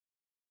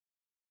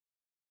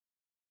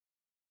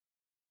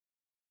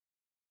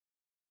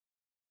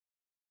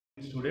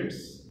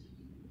Students,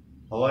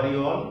 how are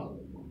you all?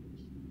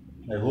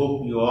 I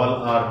hope you all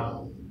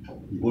are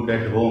good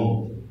at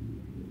home.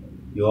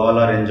 You all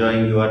are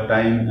enjoying your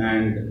time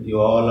and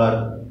you all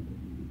are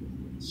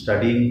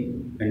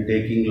studying and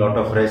taking lot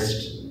of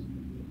rest.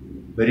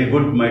 Very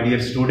good, my dear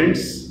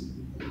students.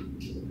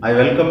 I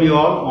welcome you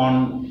all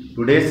on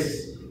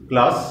today's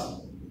class.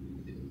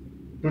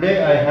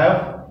 Today I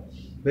have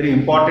very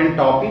important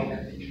topic.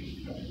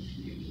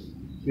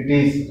 It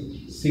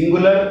is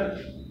singular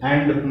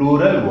and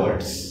plural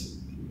words.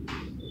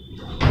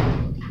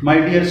 My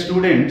dear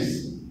students,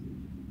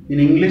 in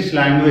English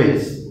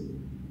language,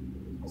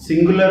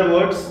 singular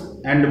words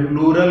and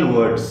plural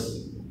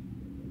words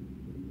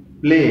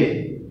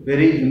play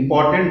very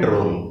important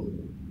role.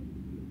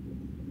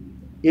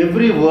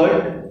 Every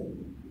word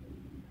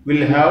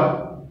will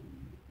have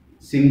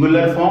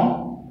singular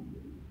form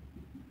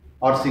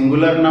or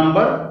singular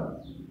number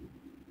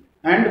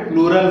and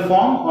plural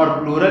form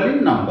or plural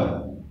in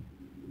number.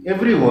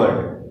 Every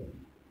word.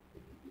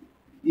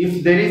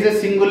 If there is a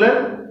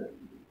singular,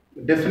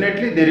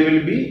 definitely there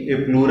will be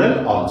a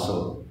plural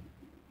also.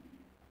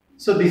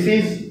 So this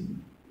is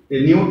a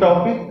new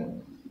topic.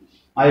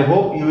 I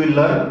hope you will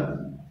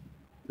learn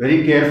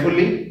very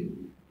carefully.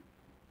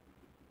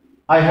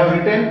 I have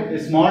written a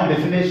small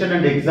definition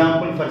and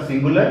example for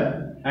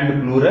singular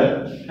and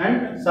plural,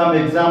 and some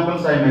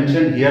examples I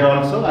mentioned here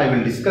also I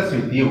will discuss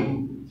with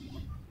you.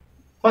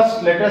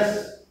 First, let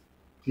us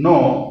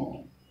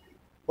know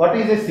what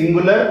is a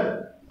singular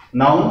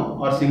noun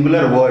or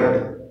singular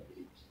word.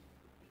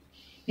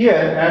 Here,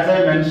 as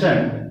I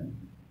mentioned,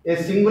 a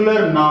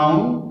singular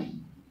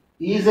noun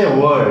is a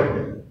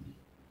word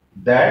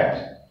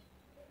that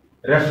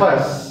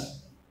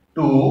refers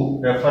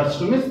to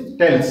means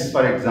tells,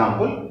 for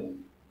example,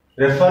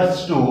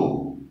 refers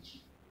to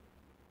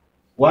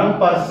one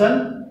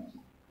person,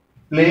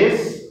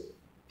 place,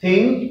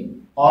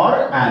 thing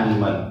or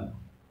animal.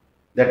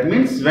 That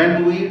means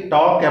when we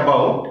talk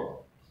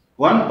about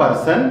one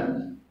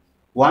person,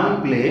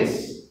 one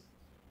place,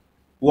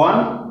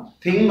 one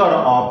thing or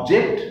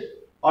object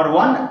or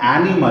one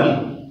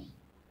animal,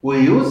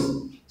 we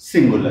use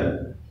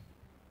singular.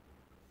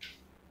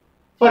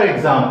 For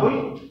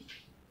example,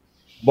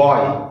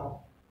 boy.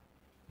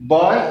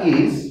 Boy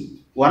is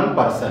one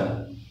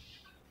person.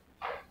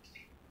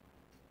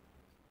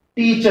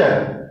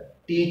 Teacher.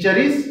 Teacher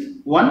is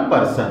one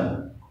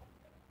person.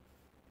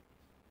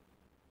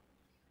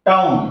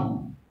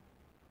 Town.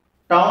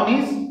 Town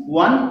is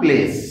one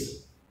place.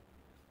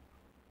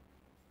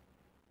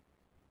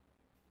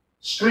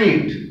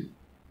 Street.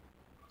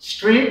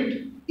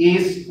 Street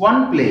is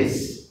one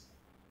place.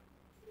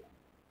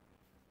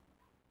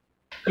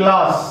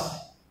 Class.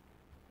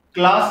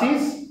 Class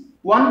is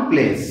one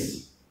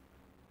place.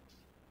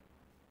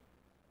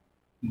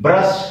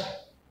 Brush.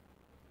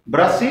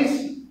 Brush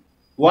is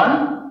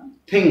one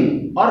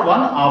thing or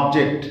one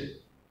object.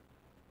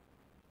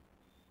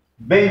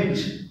 Bench.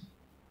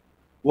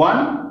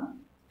 One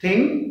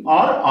thing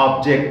or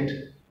object.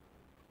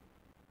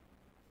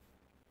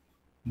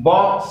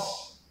 Box.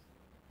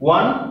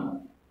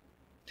 One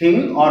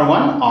thing or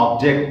one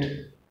object.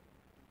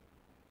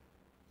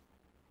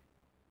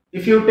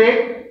 If you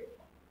take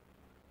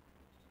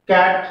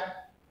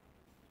cat,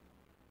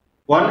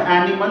 one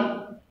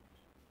animal,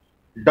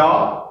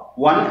 dog,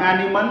 one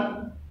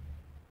animal,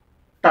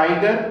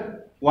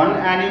 tiger, one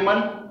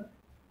animal.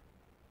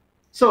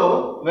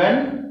 So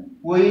when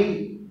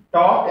we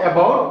talk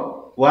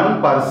about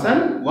one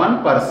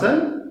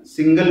person,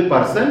 single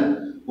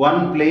person,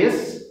 one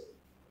place,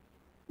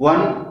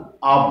 one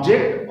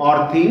object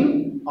or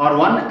thing or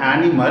one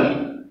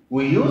animal,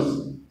 we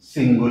use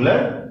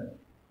singular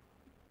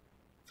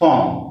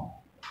form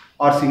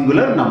or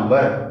singular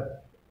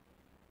number.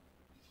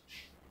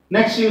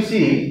 Next you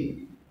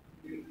see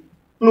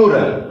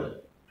plural.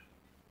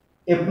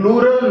 A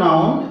plural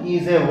noun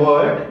is a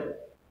word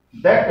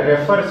that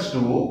refers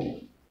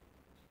to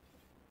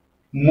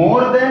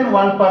more than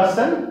one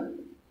person,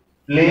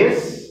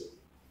 place,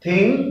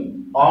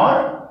 thing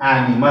or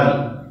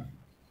animal.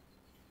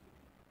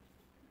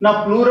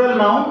 Now plural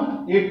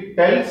noun, it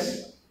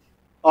tells,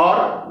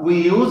 or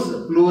we use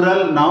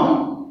plural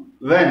noun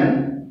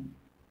when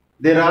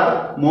there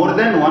are more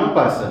than one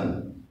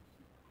person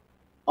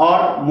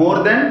or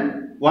more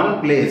than one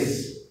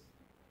place,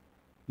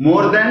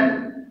 more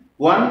than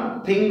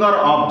one thing or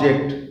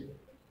object,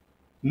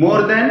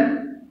 more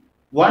than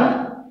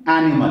one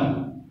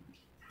animal.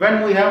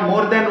 When we have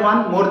more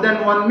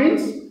than one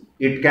means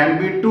it can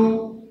be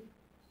two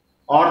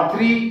or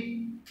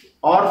three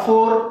or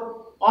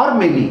four or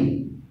many.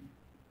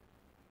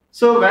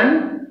 So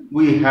when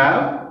we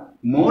have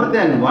more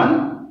than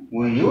one,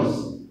 we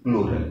use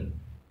plural.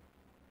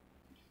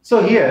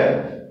 So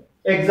here,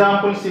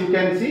 examples you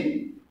can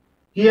see.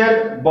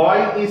 Here,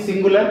 boy is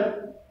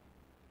singular,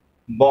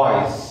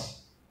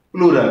 boys,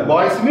 plural.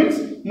 Boys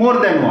means more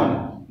than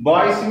one.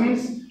 Boys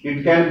means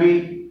it can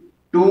be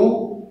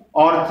two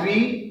or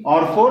three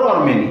or four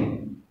or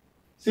many.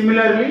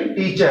 Similarly,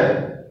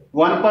 teacher,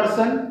 one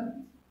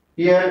person.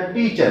 Here,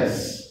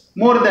 teachers,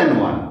 more than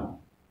one.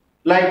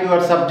 like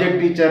your subject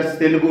teachers,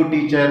 Telugu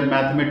teacher,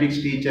 mathematics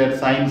teacher,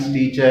 science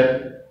teacher,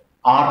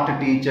 art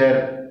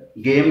teacher,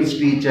 games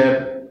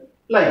teacher,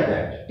 like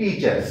that.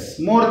 Teachers,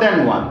 more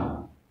than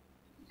one.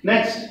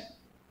 Next,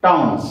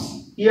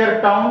 towns.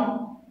 Here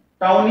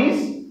town is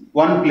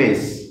one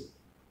place.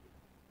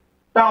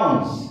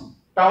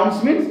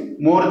 Towns means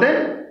more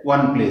than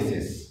one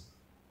places.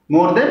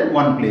 More than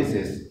one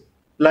places.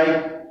 Like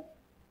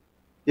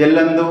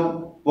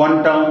Yellandu,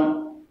 one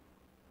town,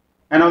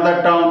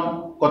 another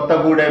town,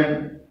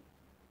 Kottagudem.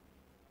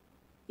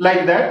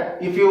 Like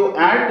that, if you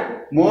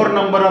add more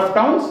number of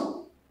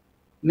towns,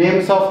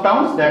 names of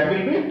towns, that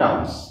will be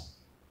towns.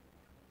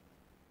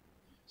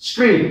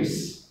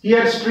 Streets.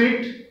 Here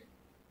street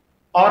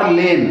or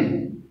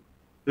lane,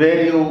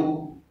 where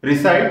you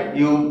reside,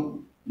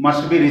 you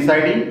must be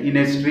residing in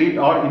a street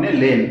or in a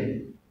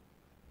lane,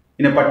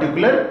 in a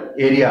particular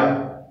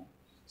area.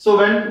 So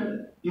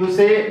when you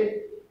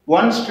say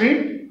one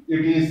street,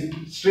 it is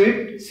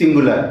street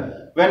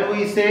singular. When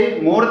we say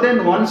more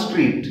than one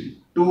street,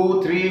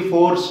 2, 3,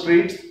 4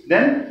 streets,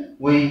 then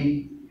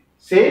we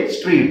say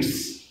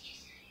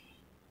streets.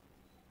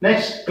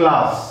 Next,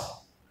 class.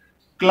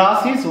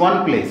 Class is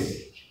one place.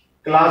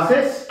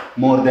 Classes,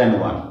 more than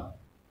one.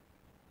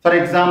 For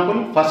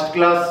example, first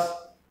class,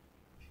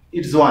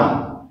 it's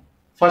one.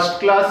 First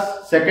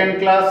class, second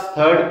class,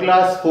 third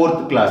class,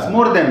 fourth class,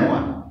 more than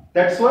one.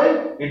 That's why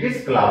it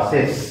is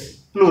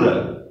classes,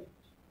 plural.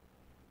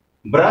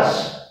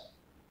 Brush,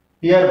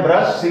 here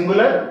brush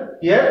singular,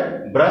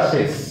 here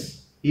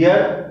brushes.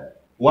 Here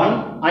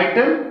one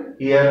item,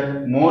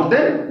 here more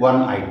than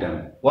one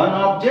item. One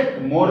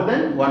object, more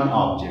than one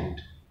object.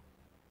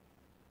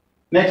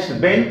 Next,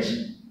 bench.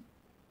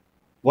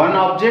 One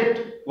object,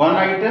 one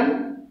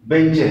item,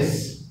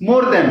 benches,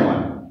 more than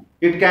one.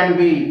 It can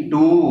be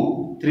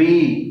 2,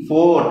 3,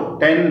 4,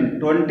 10,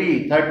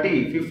 20,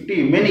 30,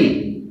 50,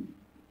 many.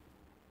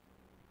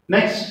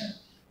 Next,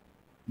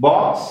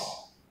 box,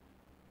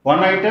 one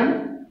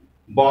item,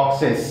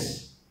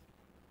 boxes,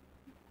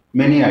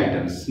 many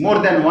items, more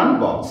than one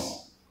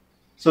box.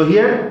 So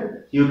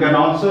here you can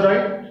also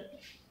write,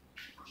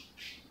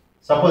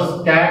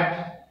 suppose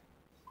cat,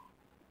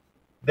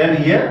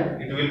 then here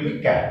it will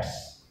be cats.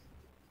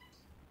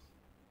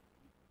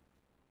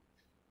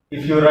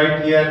 If you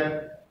write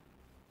here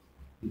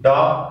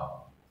dog,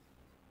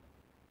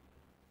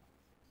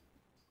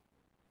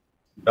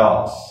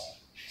 dogs.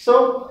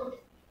 So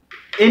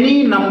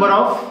any number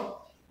of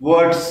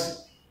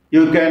words,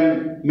 you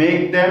can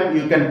make them,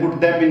 you can put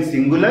them in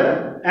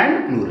singular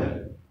and plural.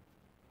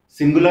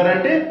 Singular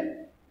ante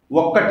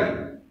ఒక్కటి,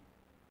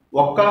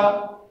 ఒక్క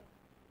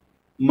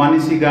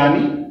మనిషి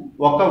గాని,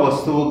 ఒక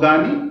వస్తువు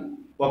గాని,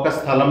 ఒక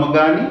స్థలము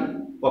గాని,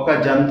 ఒక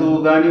జంతువు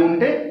గాని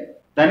ఉంటే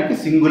దానికి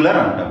సింగులర్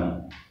అంటాము.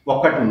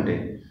 ఒక్కటి ఉంటే.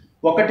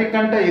 ఒకటి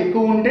కంటే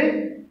ఎక్కువ ఉంటే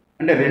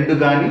అంటే 2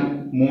 గాని,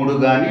 3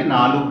 గాని,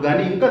 4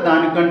 గాని, ఇంకా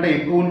దానికంటే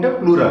ఎక్కువ ఉంటే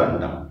ప్లూరల్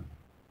అంటాం.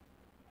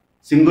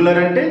 సింగులర్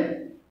అంటే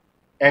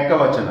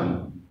ఏకవచనం,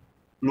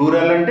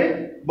 ప్లూరల్ అంటే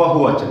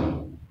బహువచనం.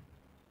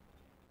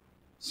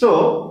 So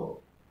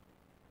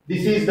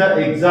this is the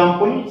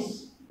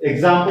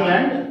example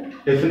and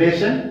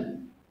definition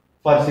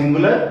for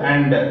singular,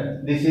 and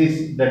this is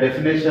the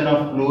definition of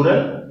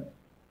plural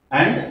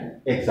and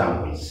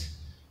examples.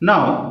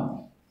 Now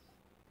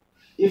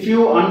if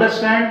you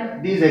understand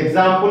these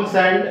examples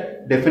and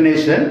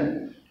definition,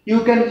 you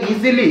can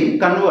easily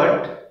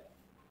convert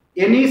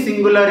any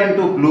singular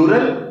into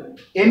plural,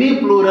 any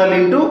plural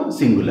into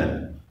singular.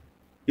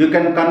 You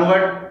can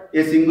convert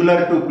a singular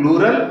to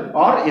plural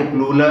or a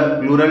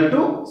plural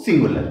to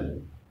singular.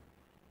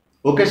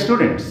 Okay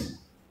students,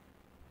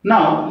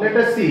 now let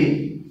us see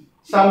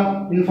some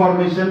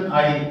information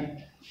I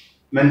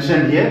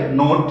mentioned here.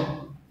 Note,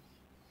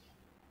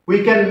 we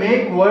can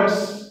make words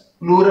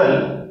plural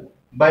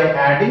by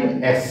adding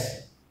s.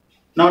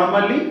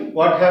 Normally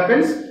what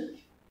happens,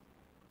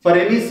 for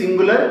any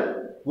singular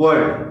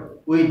word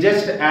we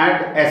just add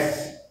s.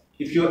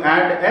 If you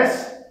add s,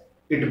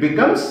 it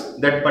becomes,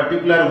 that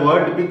particular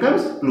word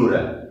becomes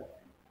plural.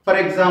 For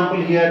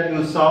example, here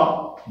you saw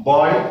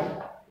boy.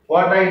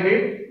 What I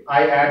did,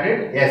 I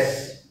added s.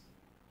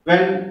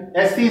 When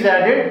s is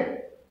added,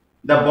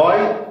 the boy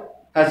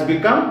has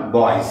become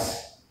boys.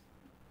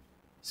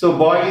 So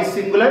boy is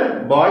singular,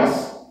 boys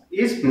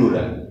is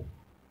plural.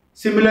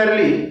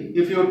 Similarly,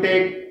 if you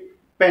take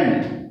pen,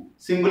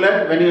 singular,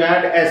 when you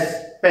add s,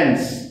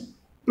 pens,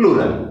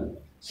 plural.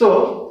 So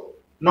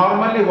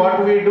normally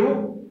what we do,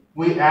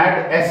 we add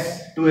s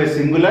to a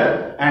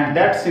singular and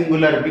that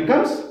singular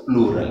becomes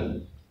plural.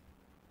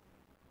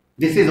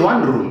 This is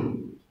one rule.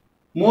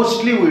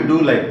 Mostly we do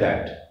like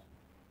that.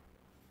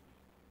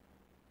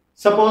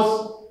 Suppose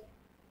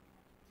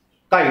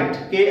kite,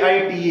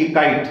 K-I-T-E,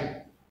 kite,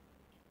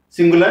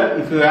 singular,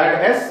 if you add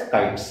s,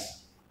 kites.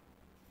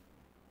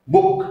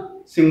 Book,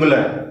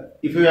 singular,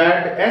 if you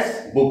add s,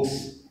 books,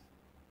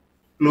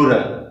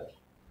 plural.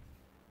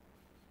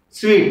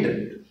 Sweet,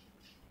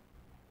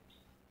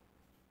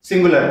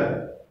 singular,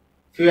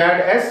 if you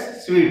add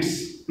s,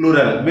 sweets,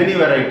 plural, many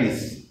varieties.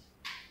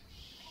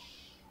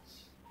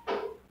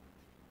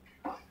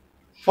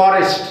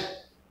 Forest,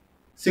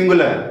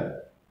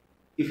 singular.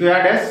 If you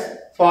add s,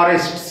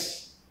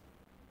 forests,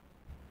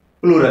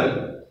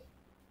 plural.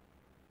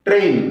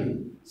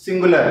 Train,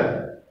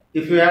 singular.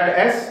 If you add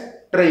s,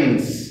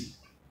 trains.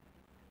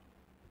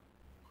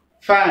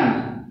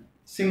 Fan,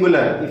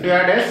 singular. If you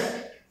add s,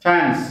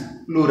 fans,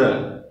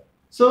 plural.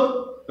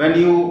 So when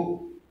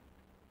you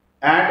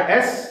add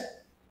s,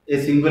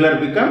 a singular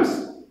becomes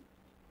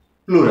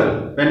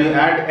plural. When you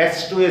add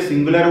s to a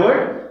singular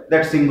word,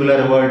 that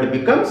singular word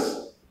becomes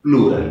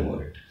plural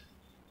word.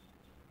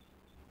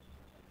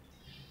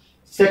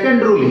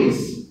 Second rule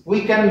is,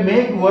 we can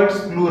make words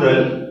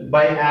plural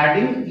by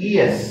adding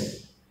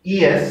es.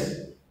 Es,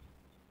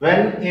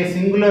 when a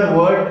singular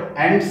word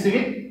ends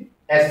with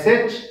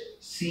sh,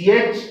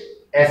 ch,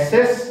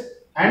 ss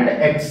and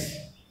x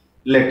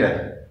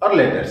letter or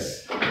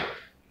letters.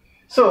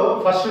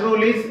 So first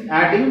rule is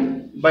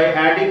by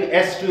adding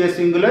s to a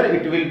singular,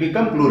 it will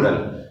become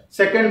plural.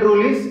 Second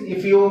rule is,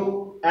 if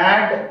you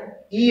add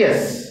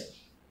es,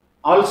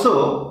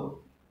 also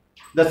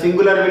the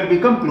singular will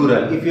become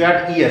plural if you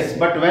add es.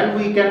 But when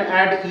we can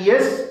add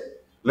es?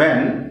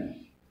 When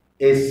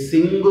a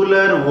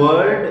singular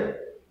word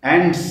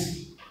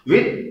ends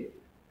with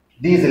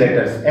these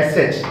letters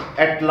sh.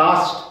 At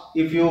last,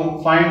 if you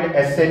find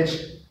sh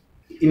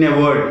in a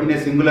word, in a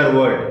singular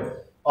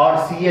word, or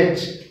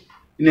ch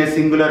in a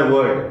singular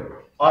word,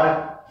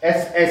 or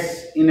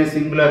ss in a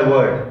singular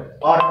word,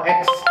 or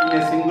x in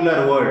a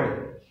singular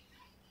word,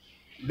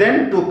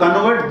 then to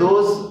convert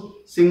those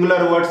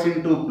singular words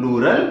into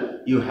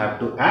plural, you have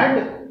to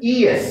add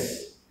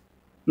es,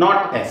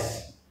 not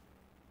s.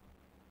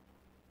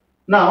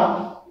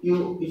 Now,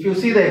 if you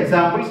see the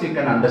examples, you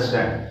can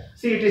understand.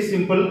 See, it is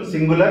simple,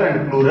 singular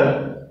and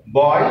plural.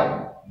 Boy,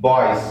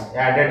 boys,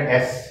 added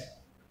s.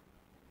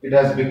 It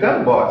has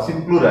become boys,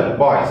 plural,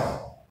 boys.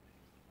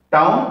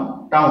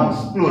 Town, towns,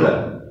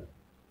 plural.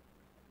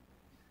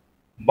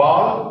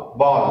 Ball,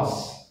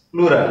 balls,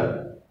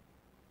 plural.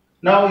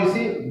 Now you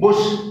see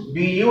bush,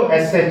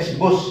 B-U-S-H,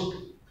 bush.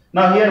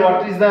 Now here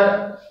what is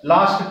the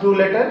last two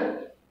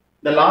letter?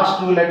 The last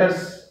two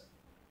letters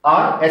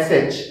are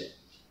SH.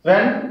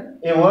 When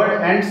a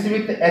word ends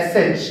with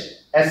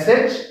SH, as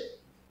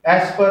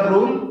per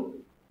rule,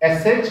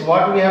 SH,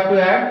 what we have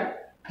to add?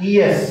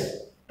 ES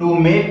to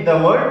make the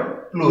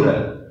word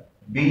plural.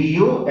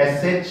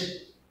 B-U-S-H-E-S,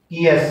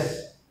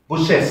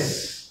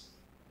 bushes.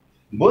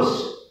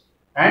 Bush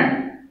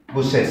and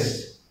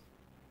bushes.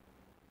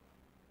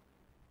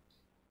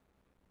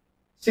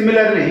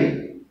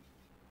 Similarly,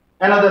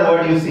 another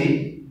word you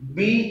see,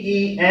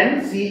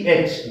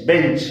 B-E-N-C-H,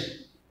 bench.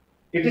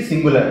 It is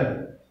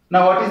singular.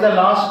 Now what is the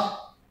last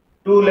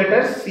two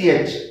letters?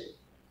 CH.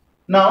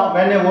 Now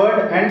when a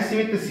word ends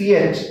with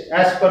CH,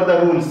 as per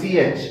the rule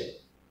CH,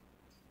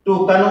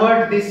 to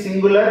convert this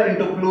singular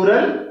into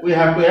plural, we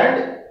have to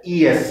add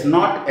ES,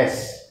 not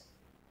S.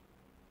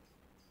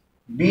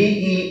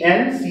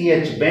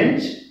 B-E-N-C-H,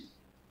 bench.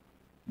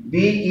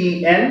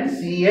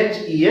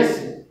 B-E-N-C-H-E-S,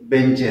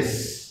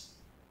 benches.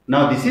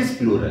 Now this is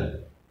plural.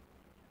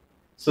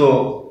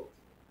 So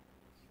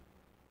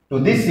to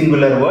this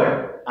singular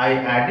word, I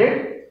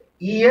added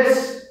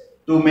ES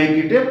to make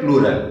it a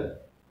plural,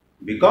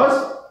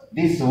 because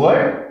this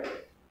word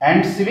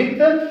ends with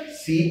the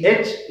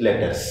CH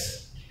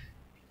letters.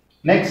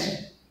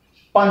 Next,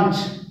 punch.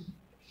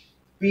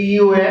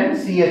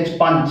 P-U-N-C-H,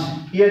 punch.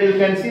 Here you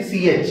can see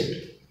CH.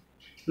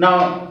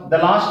 Now the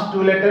last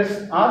two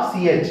letters are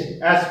CH,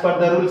 as per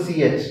the rule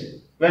CH.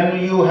 When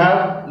you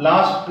have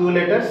last two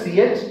letters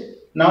CH,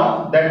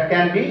 now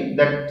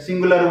that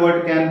singular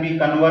word can be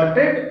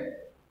converted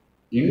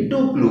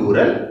into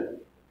plural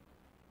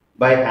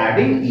by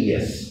adding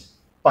ES.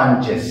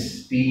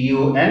 Punches.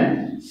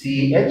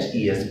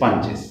 P-U-N-C-H-E-S,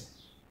 punches.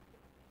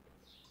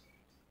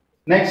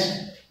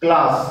 Next,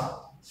 class.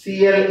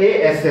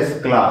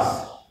 C-L-A-S-S,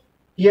 class.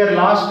 Here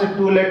last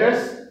two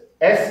letters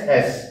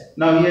S-S.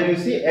 Now here you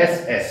see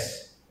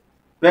S-S.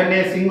 When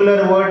a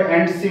singular word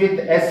ends with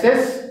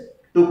S-S,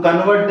 to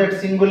convert that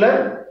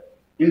singular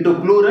into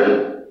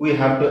plural, we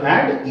have to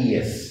add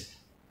ES.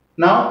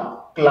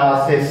 Now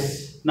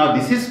classes. Now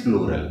this is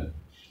plural.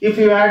 If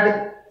you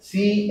add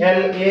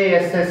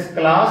C-L-A-S-S,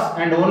 class,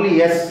 and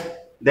only S,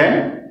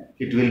 then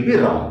it will be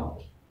wrong.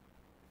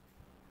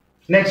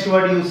 Next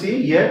word you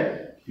see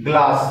here,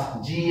 glass.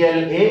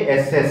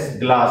 G-L-A-S-S,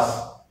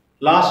 glass.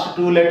 Last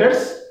two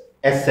letters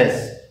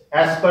SS.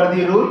 As per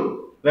the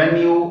rule, when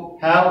you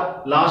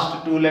have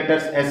last two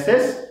letters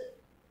SS,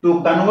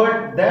 to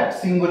convert that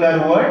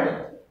singular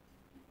word,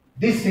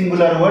 this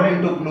singular word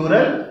into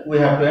plural, we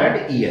have to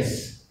add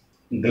ES.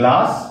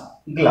 Glass,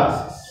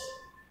 glasses.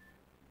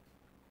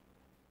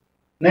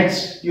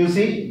 Next, you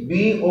see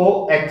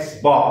B-O-X,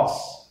 box.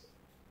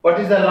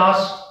 What is the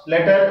last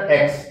letter?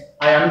 X.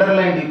 I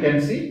underlined, you can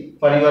see,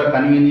 for your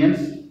convenience,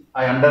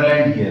 I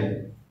underlined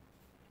here.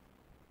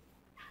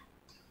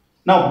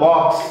 Now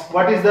box,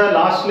 what is the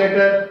last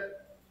letter?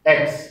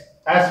 X.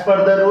 As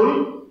per the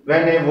rule,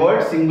 when a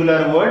word,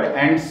 singular word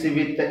ends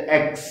with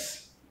X.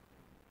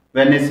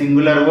 When a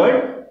singular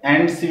word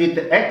ends with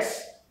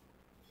X,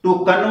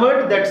 To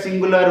convert that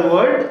singular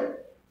word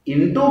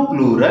into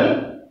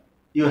plural,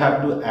 you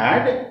have to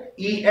add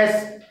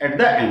es at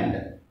the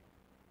end.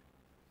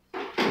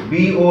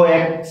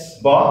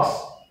 box box,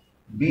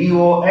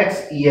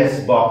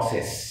 boxes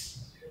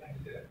boxes.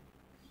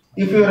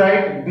 If you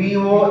write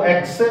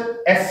boxs,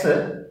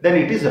 then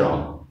it is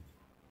wrong.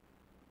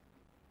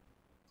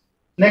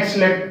 Next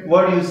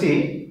word you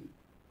see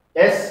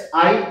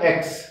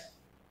six,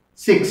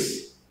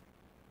 6.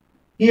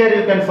 Here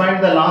you can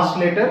find the last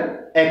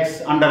letter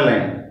X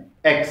underlined.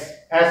 X.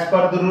 As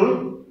per the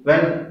rule,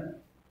 when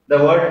the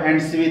word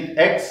ends with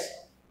X,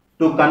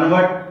 to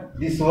convert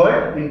this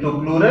word into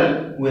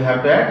plural, we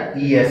have to add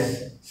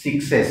es.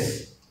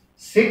 6s.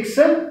 6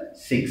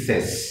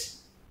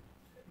 6s.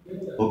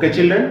 Okay,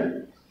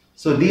 children?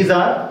 So these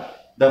are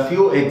the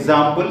few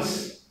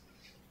examples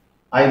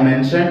I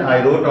mentioned,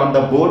 I wrote on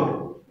the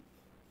board,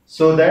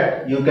 so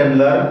that you can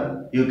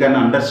learn, you can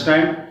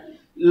understand.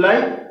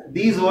 Like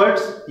these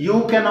words,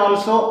 you can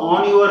also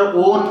on your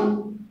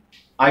own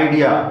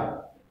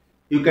idea,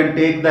 you can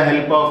take the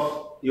help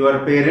of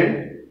your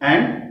parent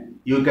and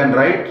you can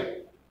write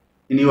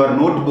in your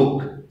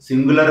notebook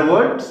singular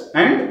words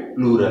and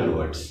plural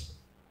words.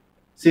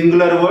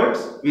 Singular words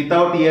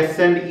without es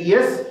and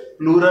es,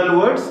 plural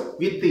words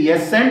with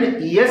s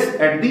and es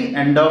at the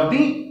end of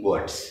the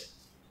words.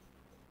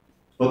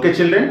 Okay,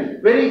 children,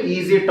 very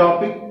easy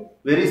topic,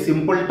 very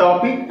simple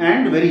topic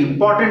and very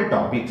important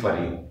topic for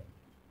you.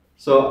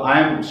 So I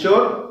am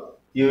sure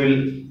you will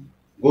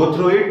go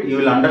through it, you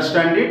will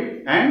understand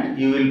it and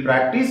you will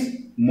practice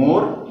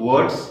more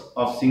words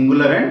of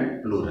singular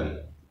and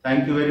plural.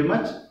 Thank you very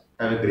much.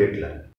 Have a great learning.